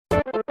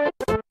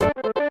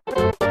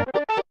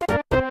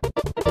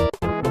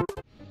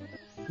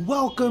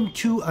Welcome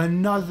to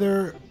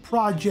another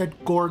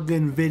Project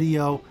Gorgon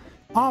video.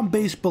 I'm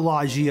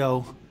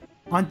BasedBellagio.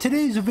 On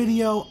today's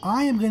video,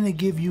 I am going to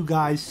give you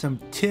guys some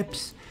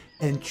tips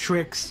and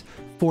tricks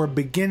for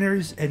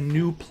beginners and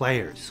new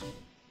players.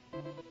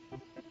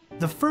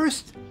 The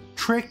first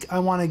trick I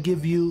want to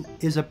give you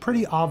is a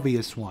pretty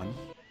obvious one,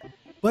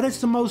 but it's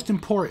the most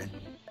important.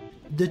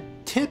 The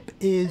tip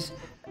is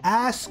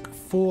ask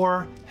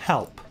for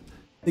help.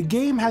 The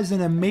game has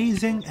an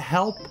amazing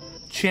help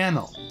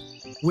channel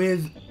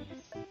with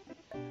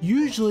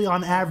usually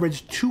on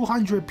average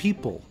 200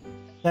 people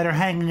that are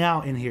hanging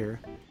out in here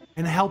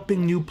and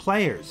helping new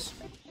players.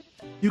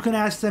 You can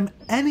ask them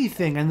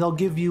anything and they'll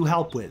give you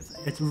help with.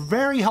 It's a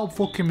very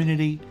helpful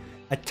community,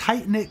 a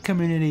tight-knit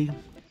community.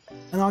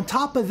 And on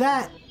top of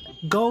that,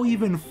 go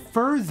even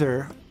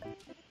further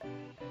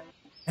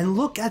and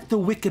look at the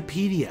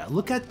Wikipedia.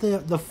 Look at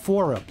the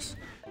forums.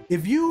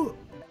 If you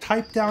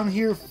type down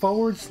here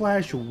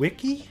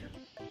 /wiki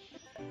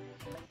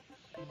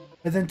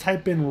and then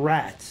type in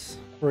rats,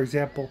 for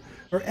example,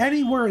 or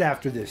any word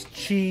after this,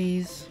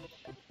 cheese,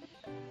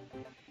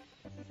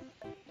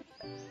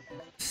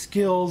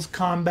 skills,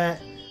 combat,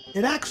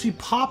 it actually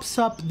pops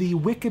up the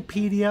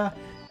Wikipedia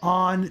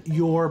on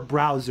your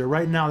browser.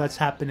 Right now that's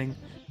happening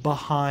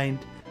behind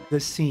the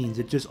scenes.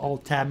 It just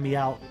alt-tabbed me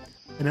out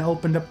and it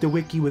opened up the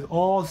wiki with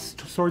all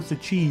sorts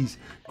of cheese,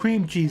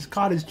 cream cheese,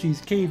 cottage cheese,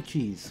 cave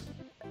cheese.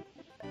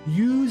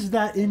 Use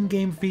that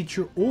in-game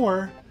feature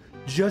or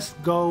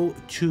just go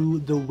to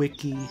the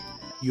wiki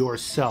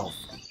yourself.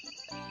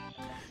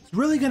 It's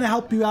really going to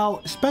help you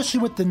out, especially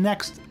with the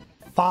next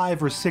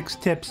 5 or 6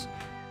 tips,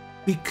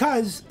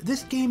 because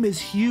this game is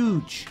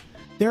huge.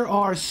 There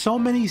are so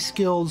many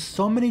skills,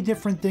 so many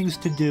different things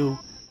to do.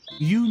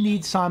 You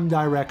need some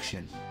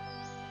direction.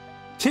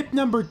 Tip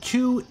number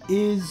 2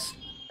 is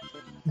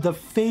the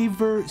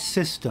favor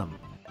system.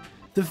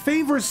 The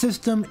favor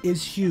system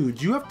is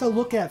huge. You have to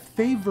look at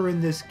favor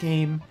in this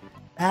game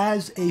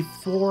as a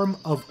form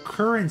of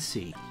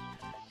currency.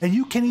 And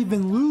you can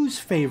even lose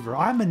favor.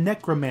 I'm a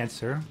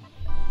necromancer.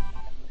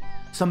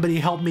 Somebody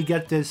helped me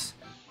get this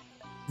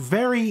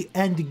very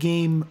end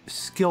game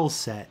skill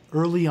set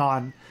early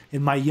on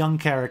in my young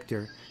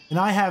character. And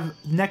I have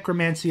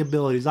necromancy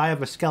abilities. I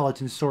have a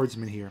skeleton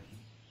swordsman here.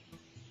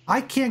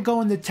 I can't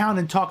go into town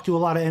and talk to a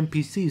lot of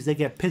NPCs. They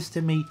get pissed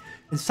at me.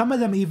 And some of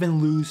them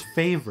even lose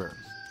favor.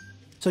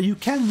 So you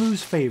can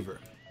lose favor.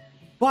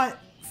 But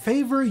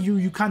favor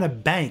you kind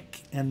of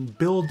bank and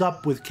build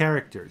up with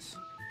characters.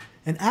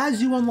 And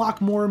as you unlock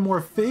more and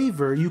more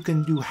favor, you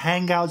can do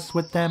hangouts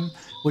with them,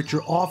 which are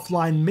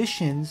offline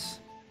missions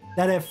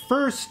that at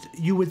first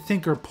you would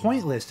think are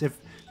pointless. If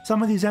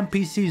some of these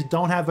NPCs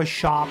don't have a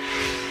shop,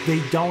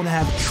 they don't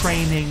have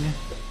training,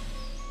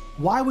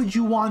 why would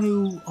you want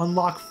to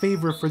unlock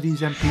favor for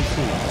these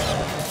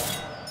NPCs?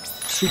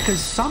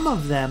 Because some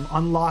of them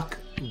unlock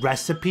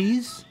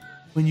recipes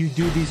when you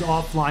do these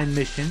offline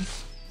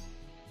missions.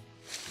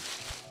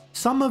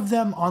 Some of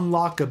them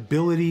unlock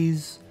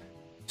abilities,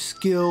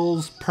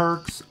 skills,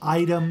 perks,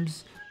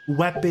 items,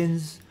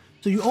 weapons.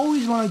 So you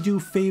always want to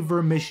do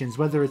favor missions,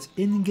 whether it's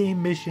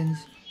in-game missions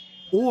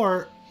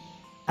or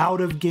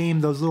out of game,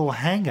 those little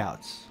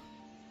hangouts.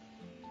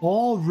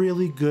 All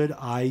really good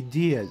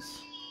ideas.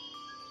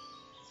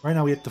 Right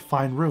now we have to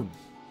find room.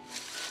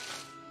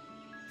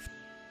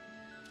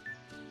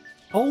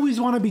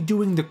 Always want to be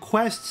doing the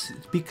quests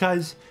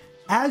because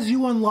as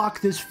you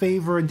unlock this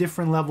favor and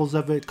different levels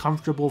of it,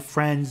 comfortable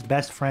friends,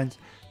 best friends,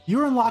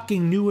 you're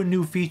unlocking new and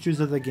new features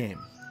of the game.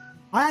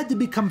 I had to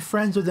become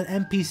friends with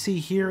an NPC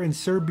here in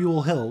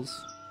Cerbule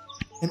Hills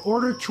in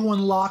order to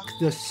unlock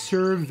the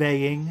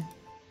surveying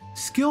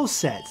skill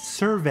set,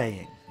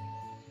 surveying.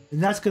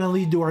 And that's going to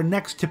lead to our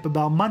next tip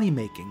about money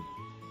making.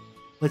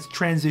 Let's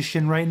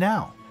transition right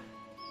now.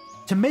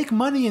 To make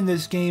money in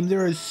this game,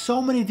 there are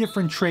so many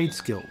different trade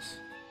skills.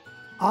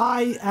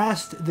 I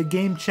asked the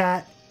game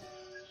chat,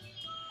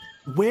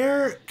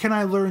 where can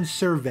I learn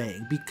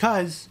surveying?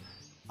 Because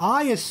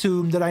I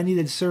assumed that I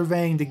needed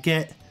surveying to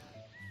get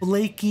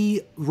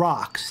flaky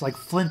rocks, like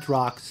flint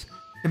rocks,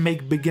 to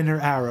make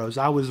beginner arrows.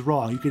 I was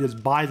wrong. You could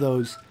just buy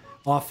those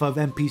off of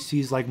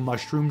NPCs like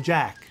Mushroom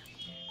Jack.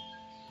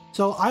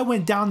 So I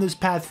went down this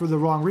path for the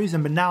wrong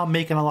reason, but now I'm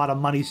making a lot of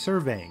money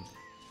surveying.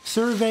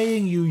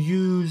 Surveying, you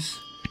use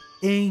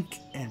ink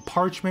and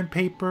parchment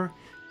paper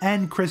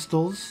and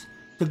crystals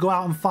to go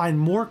out and find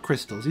more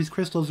crystals. These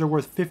crystals are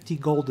worth 50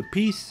 gold a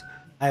piece.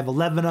 I have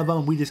 11 of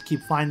them. We just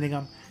keep finding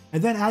them.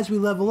 And then as we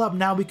level up,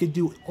 now we could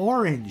do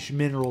orange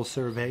mineral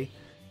survey,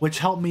 which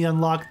helped me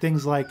unlock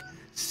things like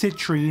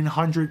citrine,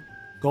 100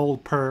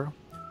 gold per,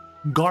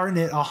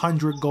 garnet,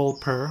 100 gold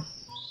per.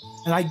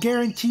 And I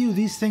guarantee you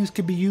these things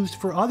could be used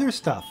for other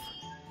stuff,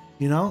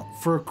 you know,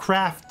 for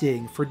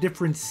crafting, for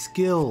different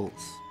skills.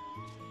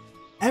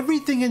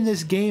 Everything in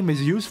this game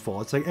is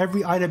useful. It's like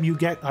every item you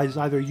get is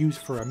either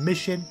used for a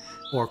mission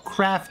or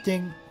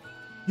crafting.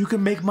 You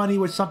can make money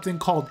with something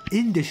called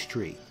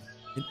industry,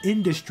 an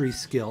industry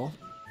skill,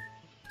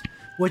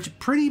 which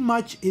pretty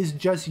much is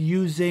just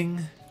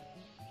using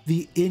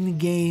the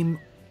in-game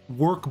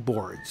work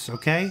boards,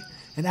 okay?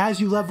 And as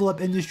you level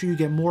up industry, you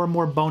get more and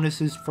more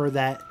bonuses for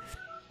that.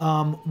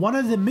 One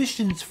of the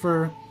missions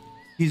for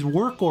these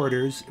work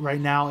orders right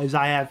now is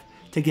I have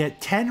to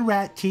get 10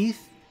 rat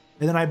teeth,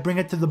 and then I bring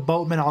it to the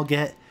boatman, I'll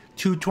get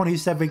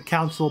 227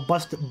 council,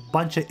 bust a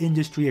bunch of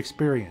industry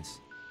experience.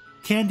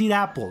 Candied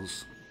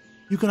apples.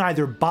 You can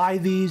either buy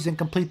these and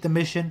complete the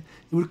mission.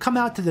 It would come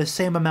out to the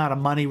same amount of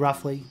money,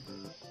 roughly.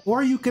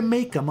 Or you can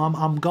make them.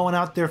 I'm going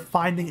out there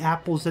finding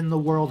apples in the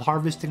world,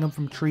 harvesting them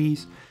from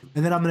trees,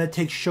 and then I'm going to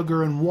take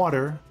sugar and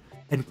water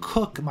and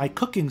cook my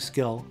cooking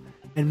skill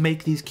and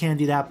make these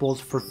candied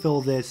apples,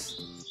 fulfill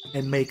this,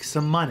 and make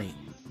some money.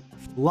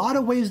 A lot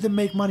of ways to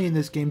make money in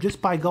this game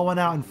just by going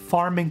out and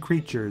farming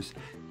creatures,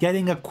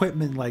 getting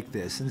equipment like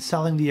this, and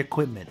selling the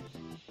equipment.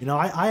 You know,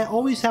 I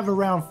always have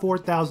around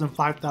 4,000,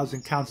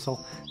 5,000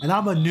 council, and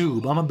I'm a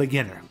noob, I'm a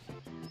beginner.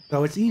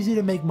 So it's easy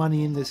to make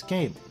money in this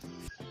game.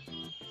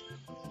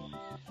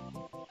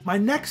 My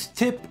next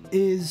tip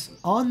is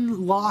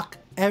unlock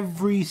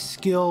every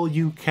skill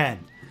you can.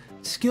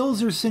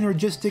 Skills are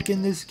synergistic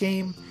in this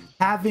game.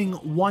 Having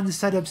one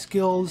set of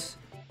skills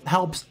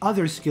helps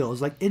other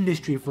skills, like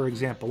industry, for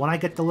example. When I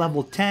get to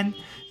level 10,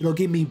 it'll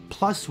give me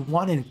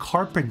 +1 in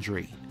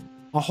carpentry.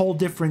 A whole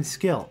different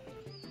skill.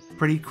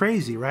 Pretty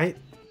crazy, right?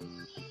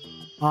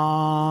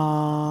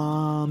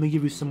 Let me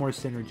give you some more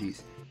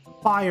synergies.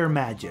 Fire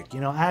magic,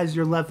 you know, as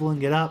you're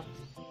leveling it up,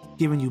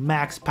 giving you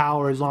max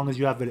power as long as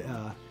you have it,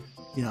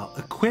 you know,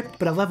 equipped.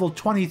 But at level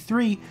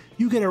 23,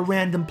 you get a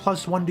random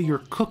 +1 to your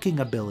cooking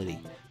ability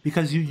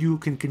because you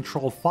can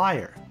control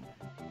fire,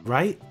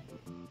 right?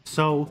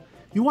 So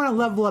you want to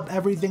level up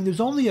everything. There's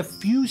only a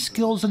few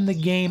skills in the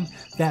game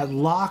that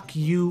lock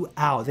you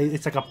out.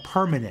 It's like a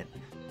permanent.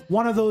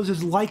 One of those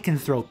is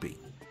lycanthropy.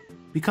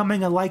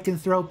 Becoming a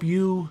lycanthrope,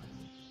 you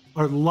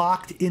are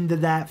locked into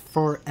that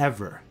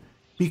forever.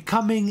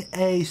 Becoming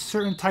a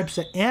certain types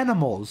of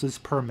animals is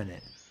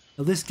permanent.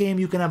 Now, this game,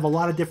 you can have a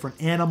lot of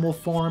different animal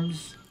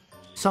forms.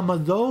 Some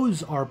of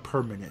those are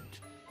permanent.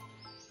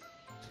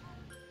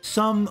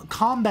 Some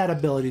combat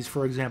abilities,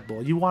 for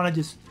example, you want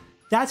to just...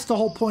 That's the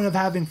whole point of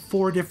having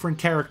 4 different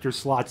character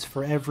slots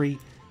for every...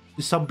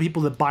 Some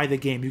people that buy the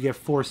game, you get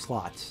 4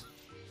 slots.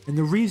 And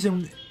the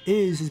reason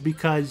is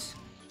because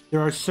there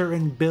are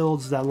certain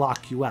builds that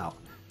lock you out.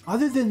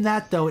 Other than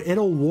that, though,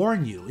 it'll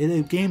warn you.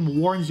 The game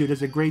warns you. It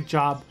does a great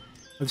job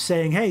of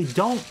saying, hey,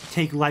 don't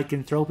take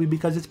lycanthropy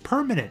because it's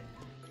permanent.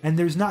 And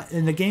there's not...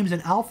 And the game's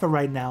in alpha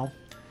right now,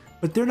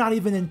 but they're not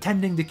even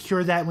intending to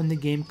cure that when the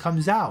game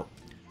comes out.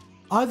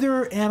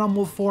 Other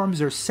animal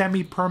forms are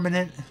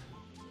semi-permanent.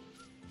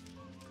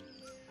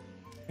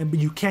 But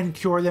you can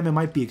cure them. It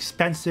might be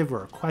expensive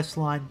or a quest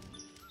line.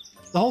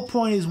 The whole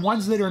point is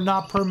ones that are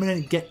not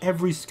permanent, get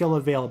every skill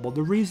available.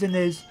 The reason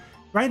is,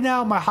 right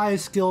now my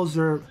highest skills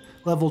are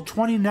level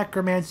 20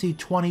 necromancy,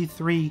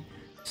 23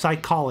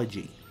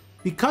 psychology.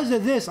 Because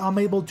of this, I'm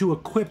able to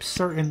equip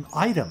certain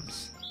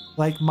items,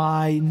 like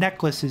my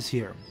necklaces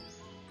here.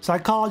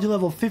 Psychology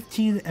level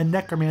 15 and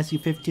necromancy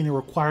 15 are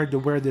required to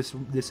wear this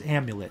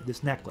amulet,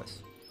 this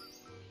necklace.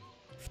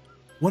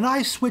 When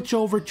I switch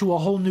over to a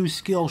whole new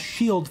skill,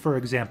 shield for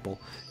example,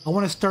 I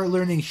want to start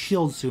learning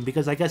shield soon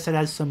because I guess it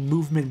has some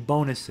movement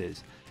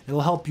bonuses.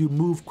 It'll help you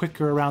move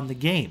quicker around the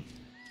game.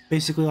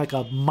 Basically like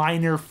a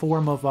minor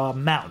form of a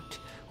mount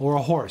or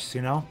a horse,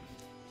 you know?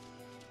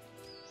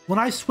 When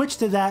I switch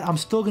to that, I'm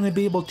still going to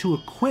be able to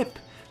equip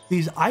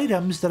these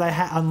items that I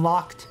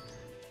unlocked.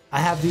 I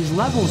have these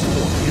levels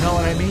for, you know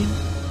what I mean?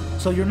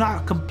 So you're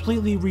not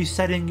completely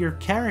resetting your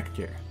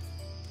character.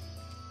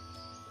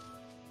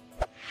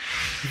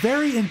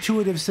 Very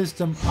intuitive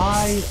system.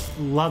 I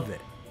love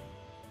it.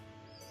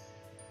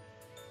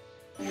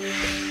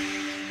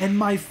 And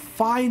my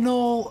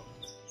final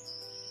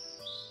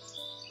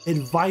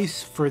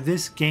advice for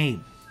this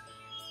game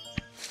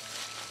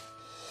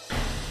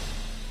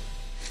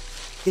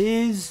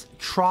is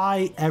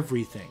try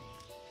everything.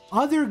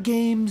 Other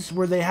games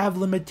where they have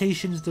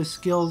limitations to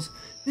skills,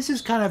 this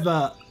is kind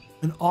of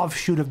an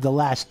offshoot of the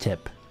last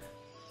tip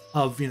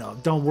of, you know,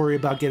 don't worry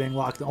about getting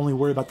locked, only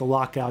worry about the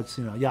lockouts,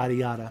 you know, yada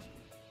yada.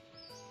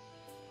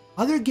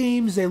 Other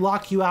games, they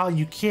lock you out and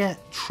you can't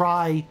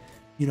try,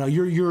 you know,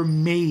 your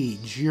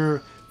mage,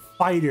 your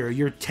fighter,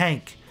 your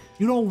tank.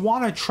 You don't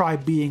want to try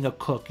being a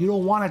cook. You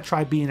don't want to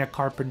try being a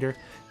carpenter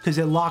because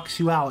it locks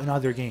you out in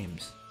other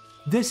games.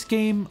 This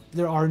game,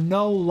 there are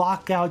no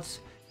lockouts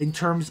in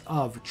terms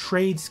of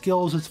trade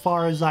skills as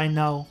far as I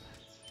know.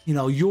 You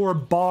know, your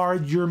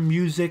bard, your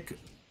music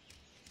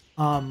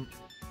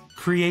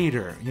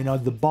creator, you know,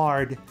 the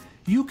bard,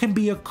 you can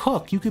be a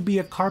cook, you could be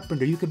a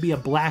carpenter, you could be a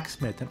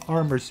blacksmith, an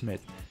armor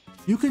smith.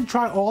 You can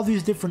try all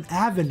these different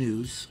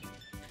avenues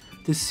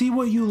to see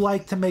what you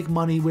like to make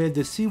money with,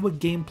 to see what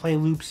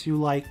gameplay loops you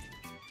like.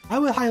 I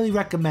would highly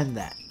recommend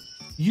that.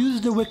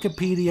 Use the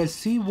Wikipedia,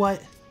 see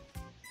what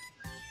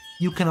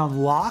you can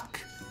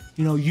unlock.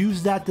 You know,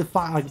 use that to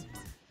find, like,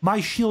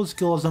 my shield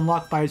skill is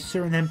unlocked by a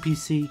certain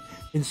NPC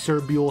in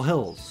Serbial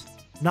Hills.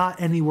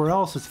 Not anywhere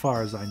else as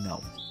far as I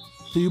know.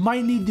 So you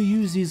might need to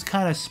use these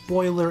kind of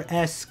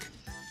spoiler-esque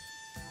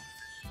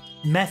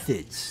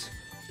methods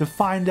to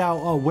find out,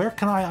 oh, where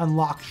can I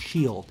unlock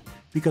shield?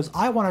 Because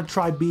I want to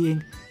try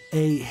being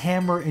a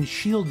hammer and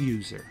shield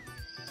user,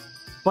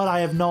 but I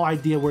have no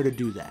idea where to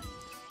do that.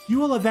 You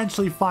will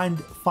eventually find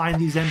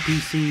these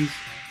NPCs.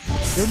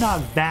 They're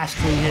not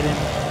vastly hidden.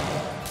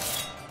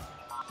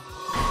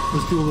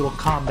 Let's do a little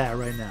combat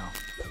right now.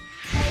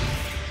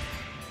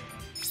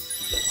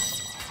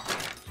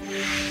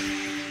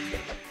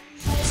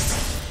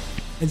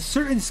 And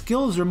certain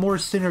skills are more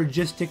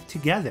synergistic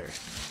together.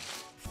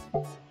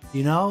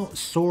 You know,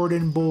 sword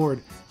and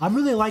board. I'm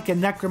really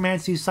liking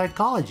necromancy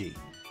psychology.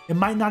 It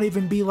might not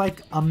even be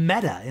like a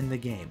meta in the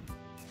game,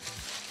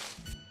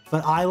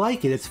 but I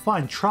like it. It's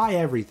fun. Try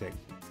everything.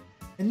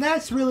 And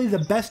that's really the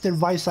best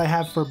advice I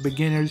have for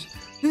beginners.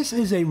 This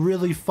is a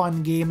really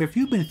fun game. If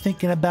you've been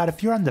thinking about,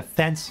 if you're on the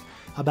fence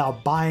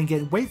about buying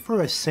it, wait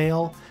for a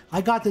sale.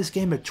 I got this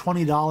game at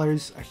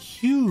 $20, a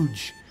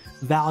huge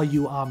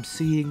value I'm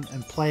seeing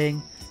and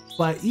playing.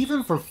 But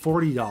even for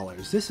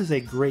 $40, this is a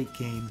great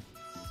game.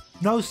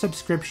 No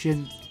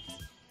subscription.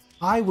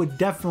 I would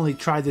definitely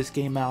try this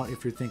game out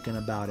if you're thinking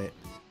about it.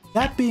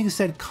 That being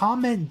said,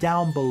 comment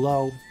down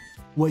below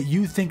what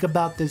you think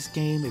about this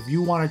game, if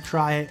you want to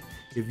try it,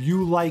 if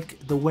you like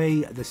the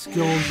way the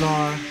skills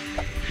are.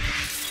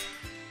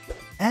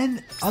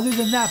 And other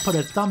than that, put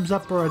a thumbs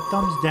up or a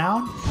thumbs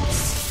down,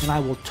 and I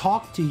will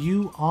talk to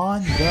you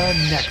on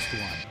the next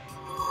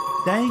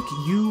one. Thank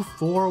you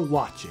for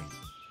watching.